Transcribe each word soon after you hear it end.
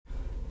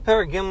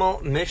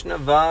Paragimel Mishnah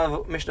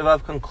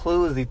Vav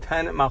concludes the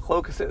 10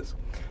 machlokeses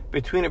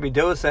between Rabbi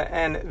Dosa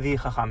and the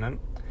Chachamim.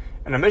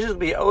 And the Mishnah will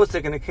be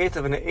osik in the case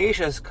of an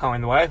Eishes Kohen,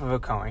 the wife of a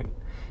Kohen,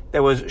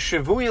 that was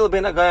Shavuya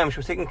ben Agayim. She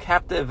was taken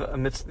captive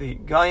amidst the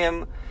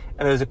Gayim,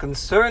 and there's a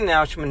concern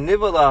now,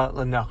 Shemanivala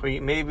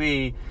Lanachri,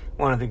 maybe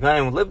one of the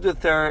Gayim lived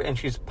with her, and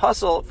she's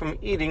puzzled from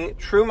eating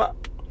Truma.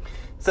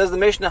 It says the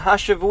Mishnah,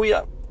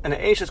 HaShavuya, an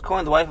Eishes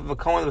Kohen, the wife of a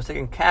Kohen, was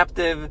taken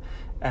captive,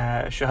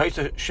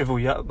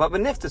 Shavuya, but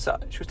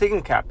Beniftasa, she was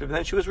taken captive, and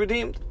then she was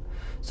redeemed.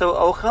 So,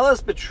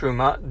 Ochelas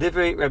Betruma,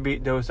 Divrei Rabbi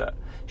Dosa,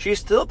 she's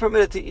still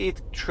permitted to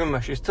eat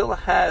Truma. She still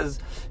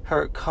has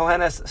her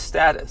Kohenes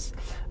status.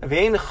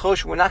 Vein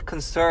Chosh, we're not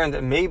concerned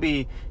that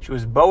maybe she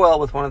was Boel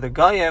with one of the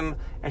Gayim,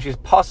 and she's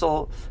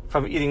puzzled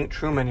from eating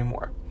Truma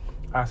anymore.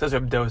 Says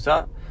Rabbi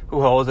Dosa, who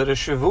holds that a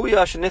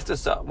Shavuya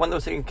Sheniftasa, one that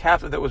was taken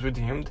captive that was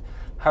redeemed,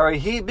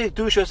 Harahi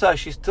B'Kedusha,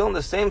 she's still in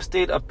the same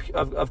state of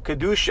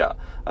Kedusha,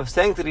 of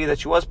sanctity that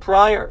she was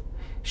prior.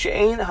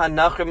 She'ein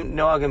hanachrim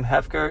noagim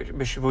hefker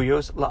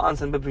b'shavuyos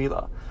la'ansan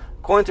b'vila.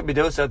 According to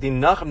Bidosa, the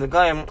nachrim, the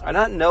gayim, are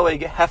not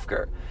noeg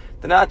hefker.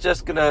 They're not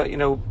just gonna,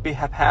 be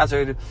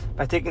haphazard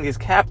by taking these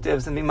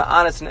captives and being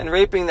ma'anis and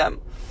raping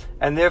them.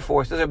 And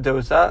therefore, says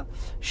Bidosa,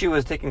 she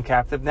was taken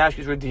captive. Now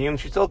she's redeemed.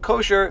 She's still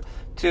kosher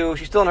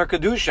she's still in her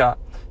kedusha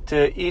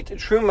to eat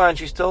truma, and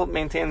she still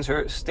maintains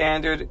her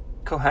standard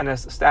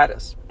kohenes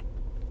status.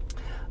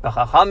 The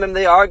Chachamim,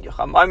 they argue,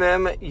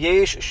 Chamamim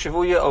yesh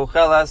shavuya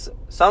ochelas.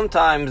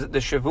 Sometimes the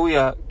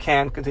shavuya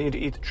can continue to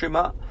eite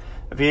truma.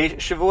 V'yesh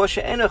shavuya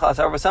she'en ochelas.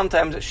 However,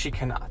 sometimes she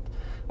cannot.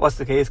 What's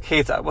the case?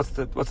 Ketza. What's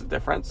the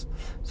difference?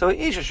 So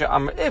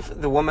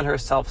if the woman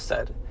herself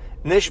said,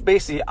 Nish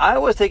Basi, I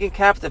was taken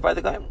captive by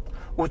the guy.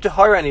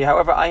 U'teharani,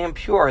 however, I am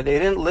pure. They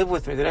didn't live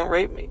with me. They didn't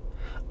rape me.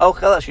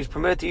 Ochelas, she's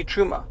permitted to eat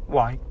truma.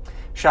 Why?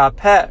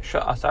 Sha'apeh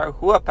sha'asar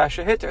hu'a peh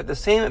shehitter. The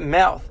same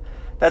mouth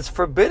that's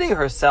forbidding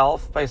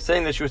herself by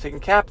saying that she was taken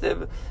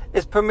captive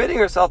is permitting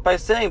herself by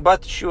saying,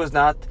 but she was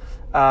not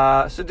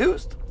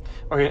seduced,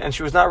 and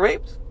she was not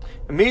raped.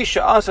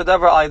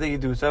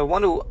 So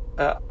one who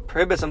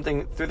prohibits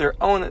something through their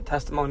own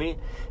testimony,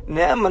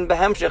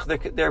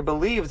 they're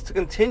believed to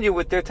continue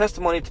with their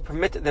testimony to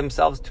permit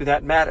themselves to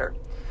that matter.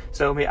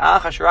 So we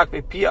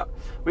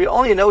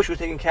only know she was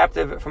taken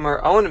captive from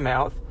her own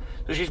mouth,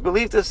 so she's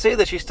believed to say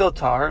that she's still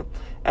tar,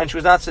 and she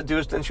was not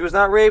seduced, and she was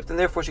not raped, and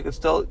therefore she could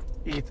still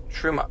eat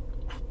truma.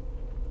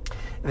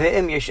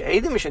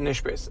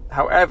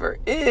 However,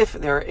 if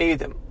there are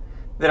edim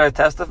that are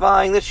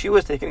testifying that she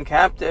was taken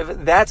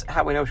captive, that's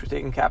how we know she was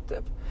taken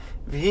captive.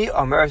 She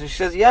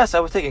says, yes, I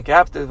was taken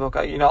captive,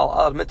 okay,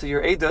 I'll admit to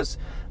your edus,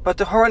 but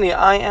to Horani,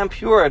 I am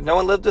pure, no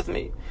one lived with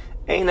me.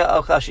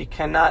 She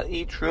cannot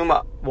eat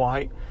truma.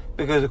 Why?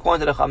 Because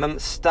according to the Chamim,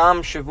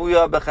 stam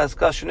shavuya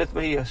b'chazka shenit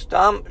mahi,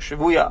 stam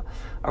shavuya,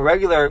 a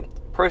regular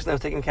person that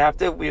was taken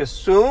captive, we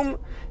assume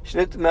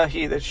shenit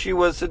mahi, that she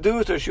was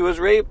seduced or she was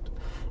raped,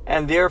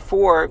 and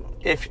therefore,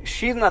 if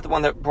she's not the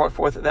one that brought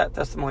forth that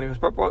testimony, it was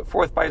brought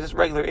forth by just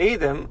regular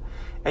edim,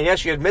 and yes,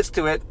 she admits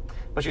to it,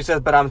 but she says,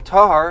 but I'm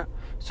tahar,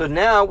 so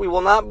now we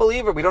will not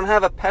believe her. We don't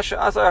have a pesha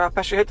asar, a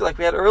pesha hitter like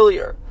we had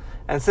earlier.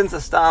 And since the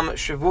stam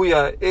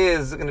shavuya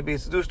is going to be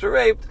seduced or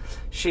raped,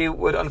 she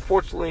would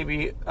unfortunately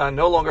be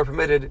no longer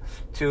permitted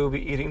to be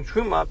eating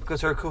truma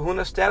because her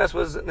kahuna status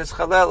was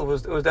nischalel,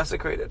 it was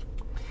desecrated.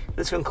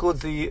 This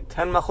concludes the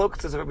 10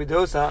 machlokeses of Rabbi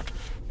Dosa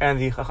and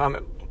the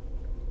Chachamim.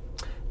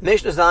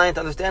 Mishnah Zayin, to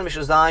understand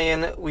Mishnah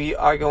Zayin, we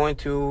are going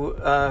to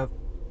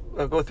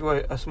go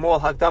through a small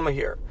hakdama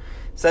here.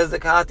 Says the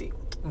Kati,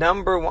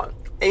 number 1,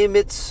 a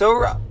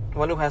mitzora,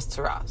 one who has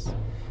tzaras.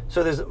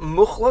 So there's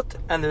muchlat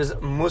and there's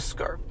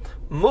muskar.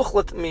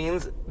 Muchlat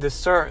means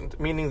discerned,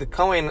 meaning the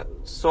Kohen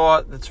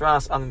saw the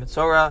tzaras on the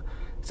mitzora,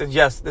 said,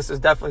 yes, this is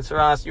definitely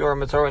tzaras, you're a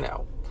mitzora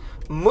now.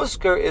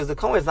 Muskar is the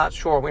Kohen is not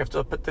sure. We have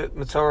to put the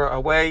mitzora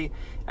away,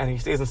 and he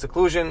stays in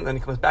seclusion. Then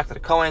he comes back to the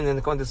Kohen, and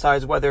the Kohen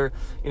decides whether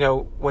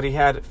what he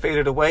had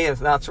faded away and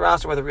it's not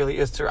tzaras, or whether it really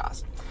is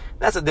tzaras.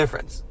 That's a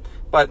difference,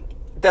 but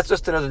that's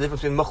just another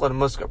difference between muchlat and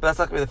muskar. But that's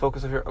not going to be the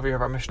focus of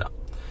our Mishnah.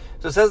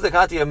 So it says the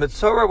Kati, a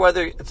mitzora,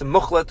 whether it's a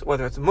muchlat,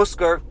 whether it's a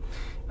muskar.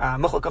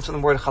 Muchlat comes from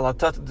the word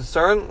chalata, to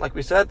discern. Like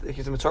we said, if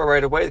he's a mitzora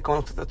right away, the Kohen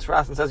looks at the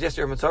tzaras and says, yes,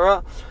 you're a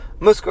mitzora.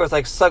 Muskar is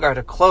like sagar,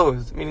 to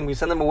close, meaning we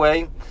send him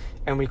away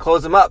and we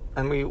close him up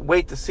and we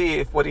wait to see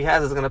if what he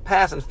has is going to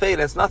pass and fade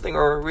and it's nothing,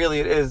 or really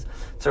it is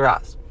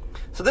tzaras.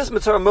 So this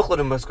mitzora muchlat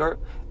and muskar,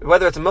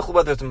 whether it's a muchlat,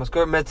 whether it's a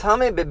muskar,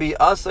 metame bebi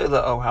asay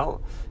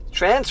la'ohel,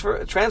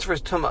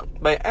 transfers tumah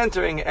by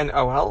entering an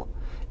ohel,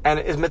 and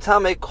is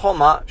metame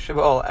kolma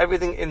sheba'ol,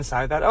 everything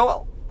inside that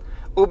ohel.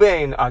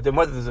 Ubein adam,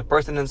 whether there's a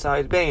person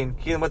inside, bein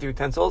kilim, with the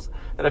utensils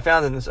that are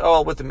found in this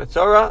ohel with the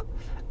mitzora,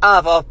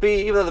 av bi,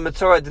 even though the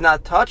mitzora did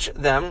not touch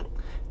them,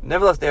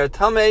 nevertheless they are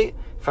tamei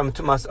from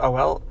tumas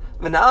ohel.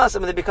 When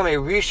they become a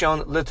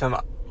rishon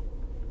l'tuma.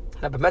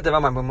 Now,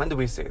 when do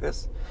we say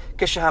this?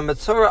 When the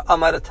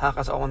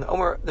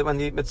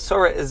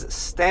mitzora is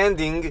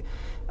standing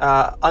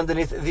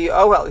underneath the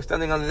ohel, he's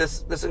standing under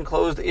this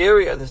enclosed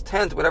area, this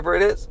tent, whatever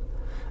it is.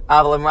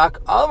 Avalim rak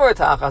alvar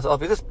tachas.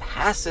 If he just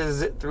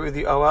passes through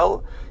the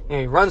OL,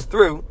 he runs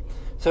through.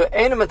 So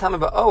ein matame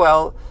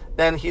ba'OL,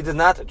 then he does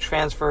not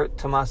transfer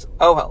tumas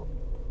OL.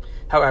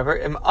 However,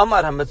 im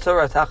amad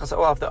ha-mitzorah tachas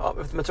OL,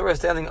 if the mitzorah is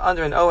standing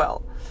under an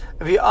OL,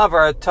 if he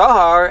avar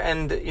tahar,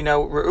 and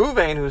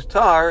Reuven, who's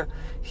tahar,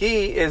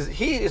 he is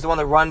the one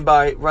that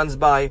runs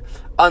by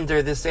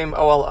under the same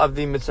OL of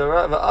the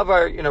mitzorah.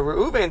 Avar,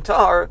 Reuven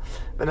tahar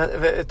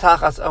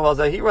tachas OL,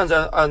 he runs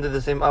under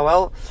the same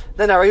OL.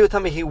 Then Arayu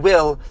Tameh, he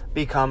will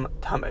become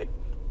Tameh.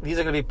 These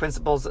are going to be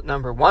principles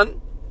number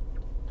 1.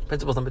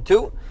 Principle number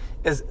 2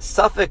 is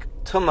Safek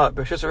Tuma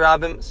B'Reshus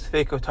Harabim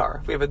Sfeiko Tar.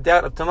 If we have a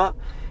doubt of Tuma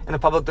in a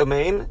public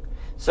domain,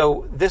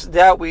 so this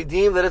doubt we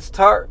deem that it's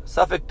Tar.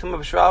 Safek Tuma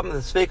B'Reshus Harabim, the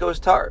Sfeiko is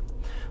Tar.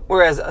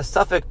 Whereas a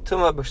Safek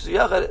Tuma B'Reshus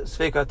Yachad,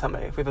 Sfeiko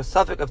Tameh. If we have a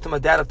Safek of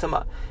Tuma, doubt of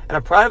Tuma, in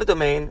a private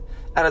domain,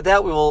 at a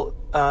doubt we will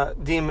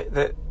deem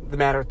the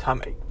matter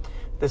Tameh.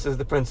 This is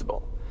the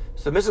principle.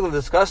 So the Mishnah will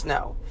discuss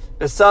now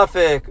the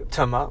Safek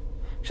Tuma.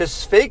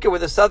 Shesfeika, where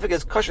the suffix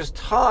is kosher, is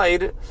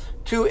tied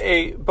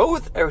to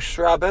both a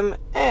Shrabim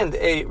and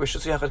a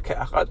Rishus Yachad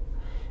Ke'achad.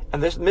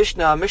 And this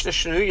Mishnah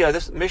Shnuya,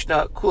 this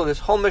Mishnah Kula, this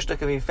whole Mishnah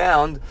can be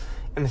found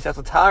in the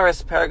Masechet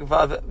Taharos, Perek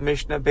Vav,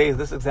 Mishnah Beis,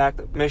 this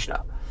exact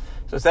Mishnah.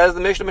 So it says the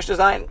Mishnah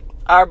Zayin,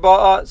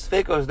 Arba'a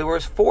Sfeikos, there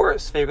was 4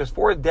 Sfeikos,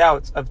 4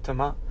 doubts of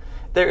Tuma.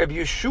 There Rabbi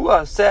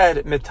Yeshua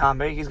said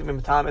Mitame, he's going to be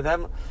Mitame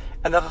them.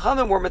 And the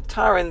Chachamim were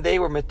Mitarin, they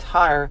were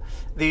Mitar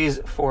these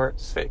 4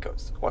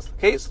 Sfeikos. What's the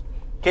case?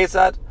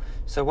 Kesad.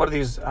 So what are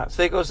these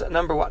Sfeikos?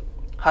 Number 1,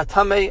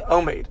 Hatame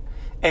Omeid.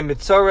 A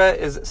Mitzorah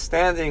is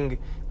standing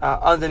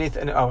underneath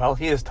an OL.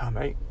 He is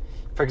Tameh.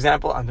 For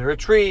example, under a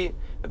tree,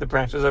 the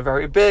branches are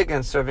very big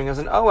and serving as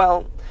an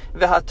OL.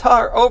 The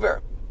Hatar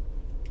over.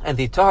 And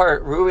the Tar,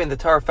 Reuven, the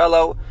Tar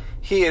fellow,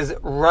 he is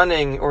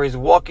running or he's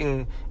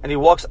walking and he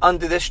walks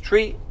under this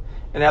tree.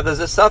 And now there's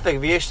a suffix,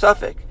 V'yesh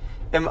suffix.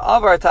 Im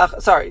avar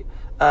tach, sorry.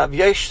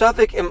 V'yesh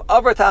suffix im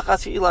avar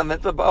tachas hi'ila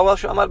mitva ba'OL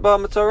she'amad ba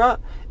Mitzorah.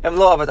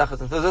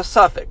 There's a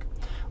suffix.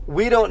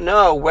 We don't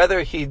know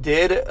whether he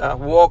did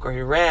walk or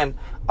he ran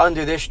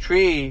under this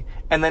tree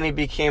and then he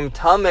became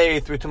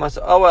Tameh through Tumas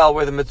OL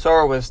where the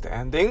Mitzorah was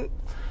standing,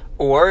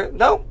 or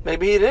no,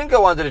 maybe he didn't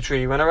go under the tree,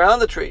 he went around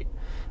the tree.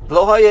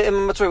 V'lohaya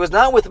im Mitzorah, was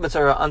not with the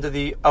Mitzorah under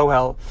the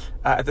OL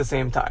at the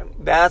same time.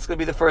 That's going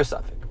to be the first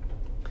suffix.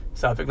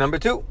 Suffix number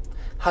 2,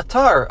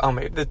 Hatar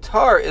Omeid. The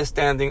Tar is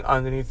standing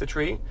underneath the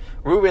tree.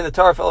 Reuben, the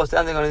Tar fellow, is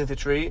standing underneath the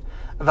tree.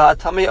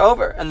 V'Tameh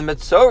over, and the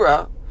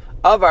Mitzorah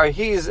Avar,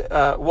 he's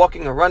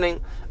walking or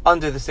running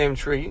under the same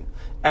tree.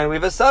 And we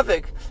have a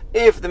suffix.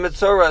 If the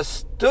Mitzorah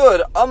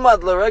stood,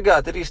 Amad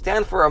L'Rega, did he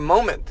stand for a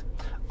moment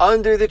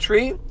under the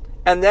tree?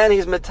 And then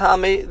he's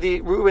Metame,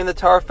 the Reuben, the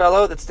Tar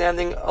fellow that's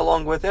standing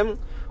along with him.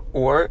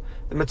 Or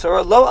the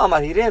Mitzorah Lo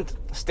Amad, he didn't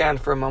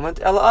stand for a moment.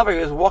 Ela Avar, he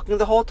was walking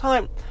the whole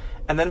time.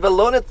 And then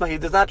Velonitma, he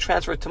does not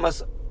transfer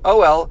Tumas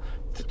OL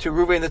to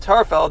Reuben, the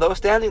Tar fellow that was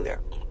standing there.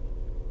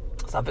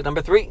 Suffix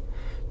number 3.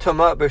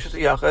 Tuma b'Reshus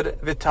Yachad,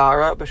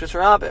 Vitara b'Reshus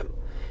Harabim.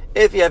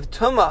 If you have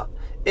Tuma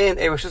in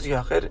a Reshus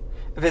Yachad,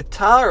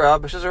 Vitara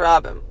b'Reshus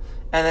Harabim,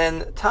 and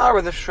then Tara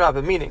in the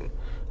Shrabim, meaning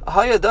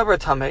Haya Davar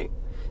Tameh,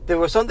 there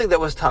was something that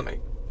was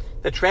Tameh,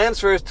 that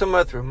transfers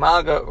Tuma through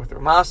Maga or through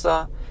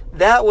Masa,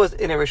 that was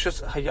in a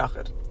Reshus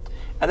Hayachad.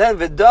 And then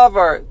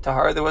Vidavar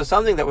Tahar, there was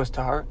something that was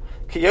Tahar,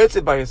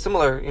 Kiyotze by a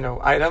similar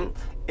item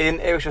in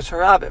a Reshus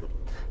Harabim,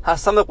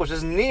 Hasamach, which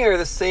is near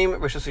the same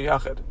Reshus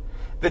Hayachad.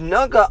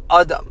 V'naga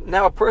Adam.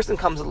 Now a person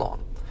comes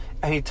along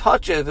and he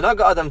touches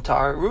V'naga Adam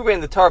Tar.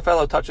 Reuven, the Tar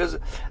fellow, touches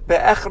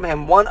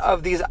be'echem, one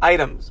of these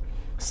items.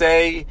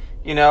 Say,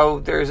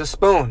 there's a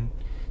spoon.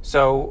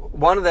 So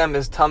one of them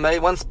is Tameh.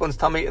 One spoon is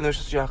Tameh in the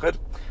Reshus Yachad.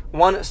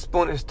 One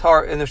spoon is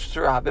Tar in the Reshus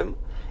Harabim.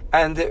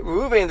 And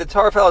Reuven, the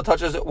Tar fellow,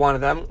 touches one of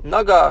them.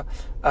 Naga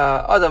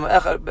Adam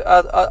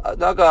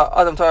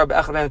Tar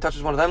be'echem,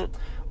 touches one of them.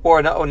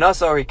 Or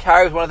Nasa, or he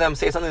carries one of them.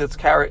 Say something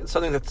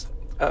that's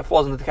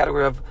falls into the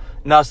category of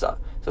Nasa.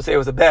 So say it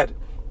was a bed,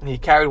 and he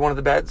carried one of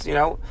the beds, The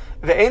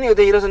Ve'eni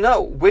he doesn't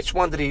know which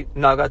one did he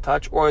naga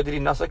touch, or did he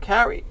nasa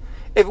carry.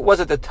 If was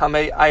it the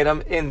Tameh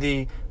item in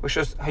the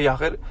Reshus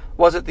Hayachid,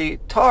 was it the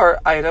Tar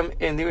item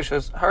in the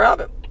Reshus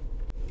Harabim?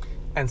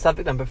 And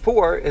subject number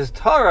 4 is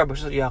Tara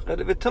b'Reshus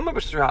Yachid, V'Tumah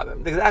b'Reshus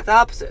Harabim. The exact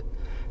opposite.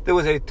 There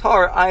was a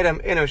Tar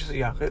item in Reshus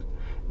Yachid.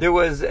 There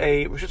was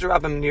a Reshus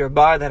Harabim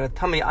nearby that had a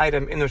Tameh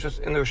item in the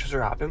Reshus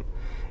Harabim.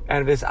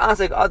 And this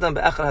asik adam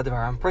be'echad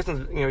hadvarim.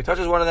 Person, he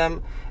touches one of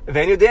them.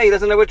 Venu day, he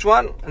doesn't know which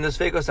one. And this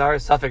Sfeikos are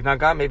Safek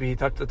Naga. Maybe he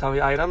touched the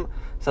Tameh item.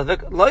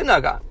 Safek Loy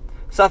Naga.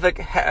 Safek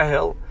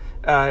Ha'el.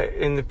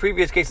 In the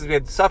previous cases, we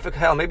had Safek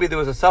Ha'el. Maybe there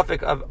was a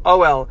Safek of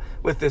OL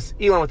with this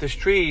Elan, with this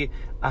tree.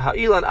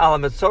 Ha'elan ala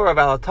Mitzorah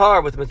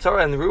Valatar, with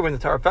Mitzorah and Reuben, the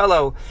Tar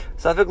fellow.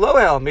 Safek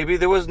Lohel. Maybe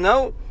there was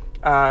no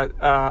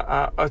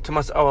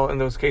Tumas OL in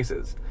those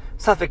cases.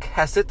 Safek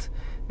Heset.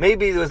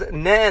 Maybe there was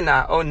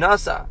Nena or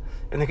Nasa.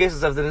 In the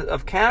cases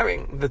of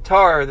carrying the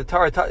tar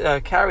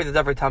carried the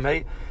davar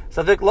tamei.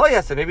 Safek lo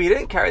yaseh, maybe he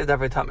didn't carry the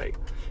davar tamei.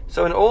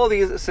 So in all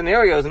these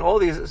scenarios, in all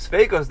these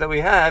sfeikos that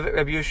we have,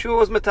 Rabbi Yeshua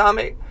was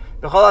matame.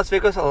 B'chol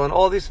Sveikos Halal, and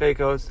all these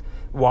Sveikos.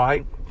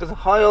 Why?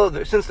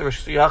 Because since the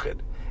Rosh Yachid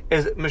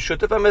is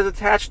Meshutafam is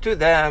attached to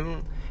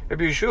them,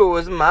 Rabbi Yeshua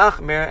was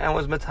Machmer and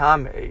was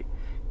Matame.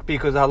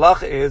 Because the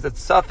halacha is that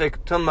Safek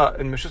Tumma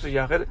in Meshut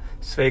Yachid,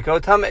 Sveiko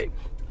Tameh.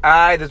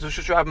 There's Rosh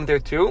Hashanah there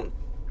too.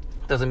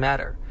 Doesn't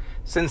matter.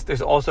 Since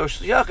there's also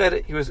Rosh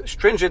Yachid, he was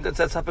stringent and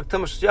said Safek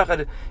Tumma Rosh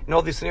Yachid. In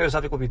all these scenarios,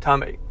 Safek will be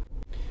Tameh.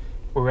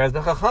 Whereas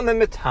the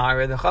Chachamim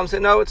Mitar, the Chacham say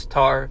no, it's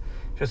Tar.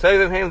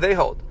 Shesayim they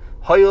hold.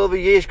 Hayol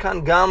v'yesh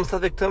kan gam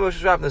Safek Tumma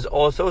Rosh Hashanah. There's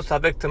also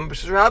Safek Tumma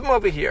Rosh Hashanah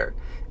over here,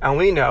 and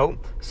we know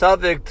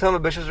Safek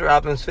Tumma Rosh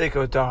Hashanah and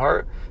Sveiko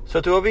Tahar. So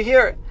to over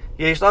here,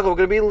 Yesh Laka, we're going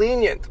to be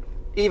lenient.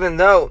 Even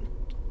though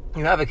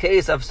you have a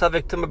case of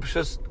Savik Tumah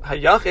B'Shus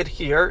Hayachid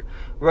here,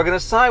 we're going to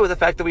side with the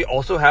fact that we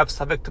also have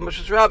Savik Tumah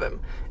B'Shus Rabim.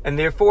 And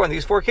therefore, in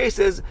these four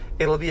cases,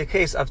 it'll be a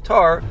case of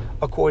Tar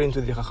according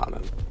to the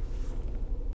Chachamim.